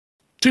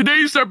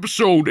Today's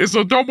episode is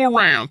a double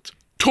rant,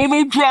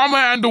 Total Drama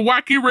and the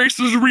Wacky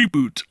Races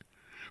reboot.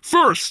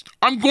 First,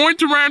 I'm going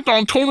to rant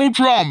on Total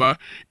Drama.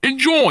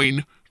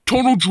 Enjoying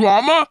Total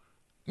Drama?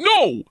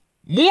 No!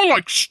 More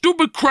like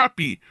stupid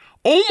crappy.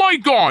 Oh my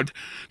god,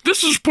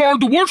 this is part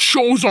of the worst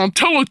shows on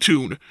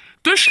Teletoon.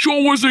 This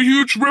show was a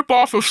huge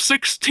ripoff of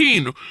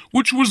 16,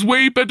 which was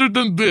way better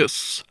than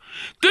this.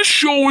 This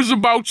show is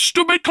about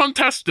stupid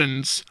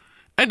contestants,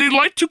 and they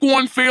like to go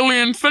on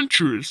failing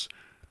adventures.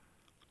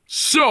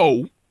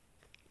 So,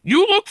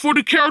 you look for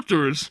the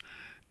characters.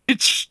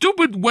 It's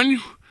stupid when you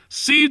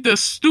see the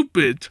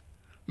stupid.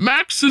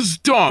 Max is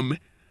dumb.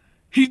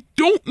 He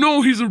don't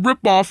know he's a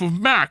ripoff of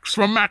Max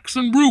from Max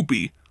and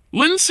Ruby.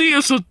 Lindsay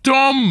is a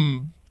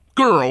dumb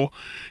girl.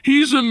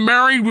 He's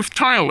married with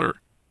Tyler.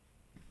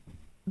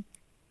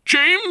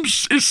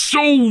 James is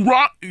so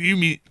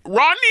Rodney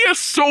is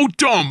so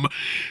dumb.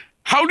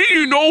 How do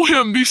you know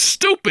him? He's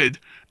stupid.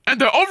 And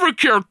the other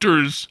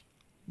characters.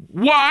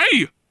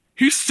 Why?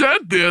 He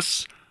said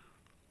this.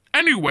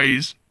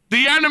 Anyways,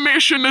 the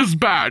animation is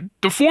bad.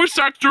 The voice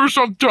actors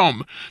are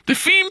dumb. The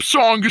theme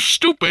song is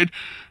stupid.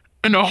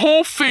 And the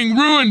whole thing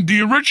ruined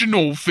the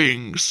original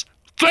things.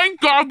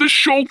 Thank God this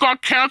show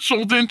got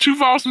cancelled in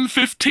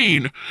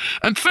 2015.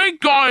 And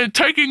thank God it's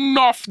taking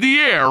off the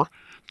air.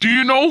 Do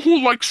you know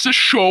who likes this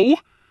show?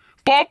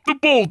 Bob the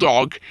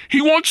Bulldog.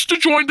 He wants to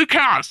join the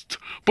cast,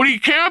 but he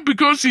can't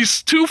because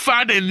he's too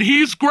fat and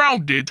he's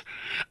grounded.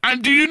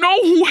 And do you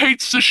know who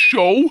hates this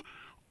show?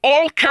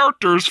 All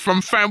characters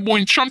from Fanboy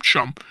and Chum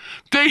Chum.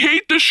 They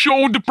hate the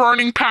show with a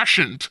burning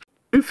passion.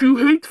 If you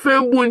hate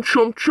Fanboy and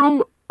Chum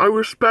Chum, I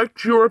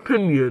respect your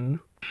opinion.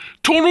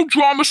 Total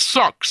Drama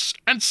sucks,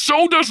 and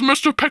so does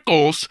Mr.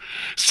 Pickles.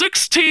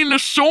 16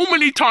 is so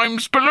many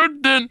times better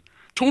than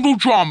Total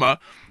Drama.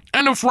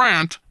 End of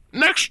rant.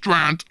 Next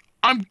rant,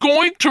 I'm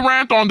going to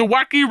rant on the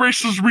Wacky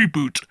Races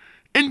reboot.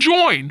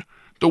 Enjoying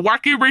the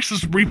Wacky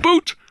Races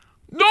reboot?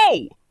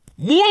 No!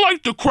 More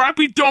like the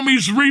Crappy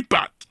Dummies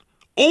reboot.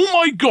 Oh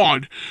my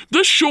god,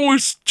 this show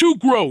is too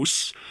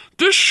gross.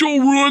 This show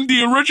ruined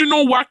the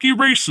original Wacky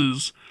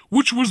Races,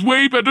 which was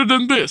way better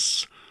than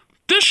this.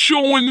 This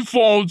show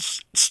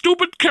involves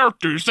stupid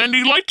characters, and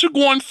they like to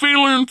go on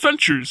failing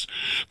adventures.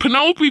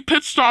 Penelope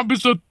Pitstop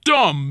is a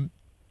dumb.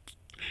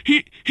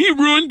 He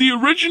ruined the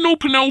original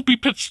Penelope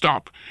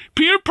Pitstop.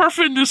 Peter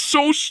Perfect is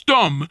so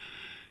dumb.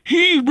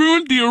 He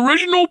ruined the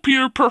original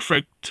Peter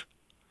Perfect.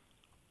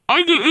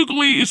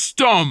 Ugly is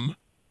dumb.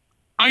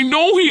 I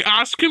know he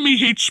asked him he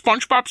hates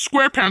SpongeBob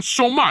SquarePants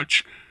so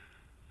much.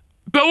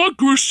 Bella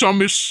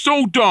Gruesome is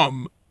so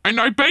dumb. And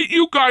I bet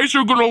you guys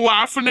are gonna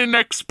laugh in the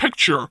next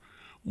picture.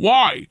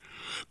 Why?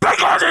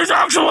 Because he's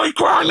actually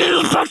crying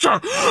in his picture! Ha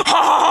ha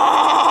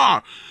ha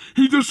ha!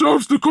 He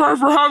deserves to cry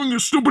for having a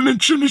stupid and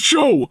shitty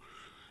show.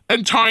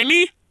 And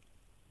Tiny?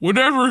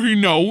 Whatever he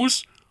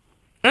knows.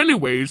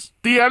 Anyways,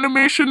 the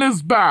animation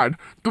is bad,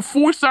 the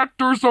voice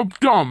actors are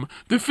dumb,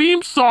 the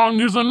theme song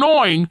is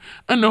annoying,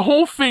 and the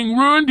whole thing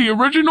ruined the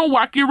original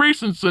Wacky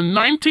Races in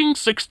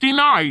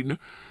 1969.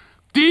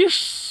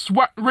 These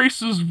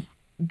races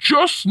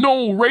just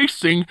know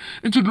racing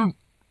into the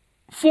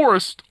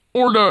forest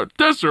or the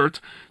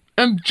desert,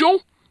 and Joe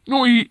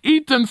no he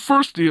eat and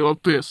thirsty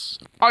of this.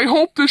 I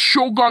hope this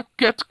show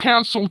gets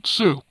cancelled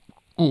soon.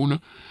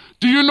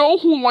 Do you know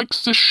who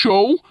likes this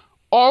show?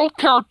 All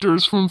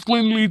characters from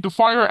Flinley the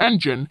Fire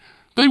Engine.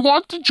 They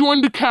want to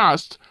join the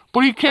cast,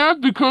 but he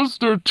can't because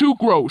they're too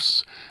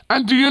gross.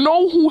 And do you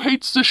know who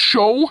hates this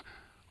show?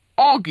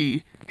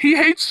 Augie. He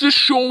hates this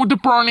show with a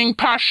burning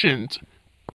passion.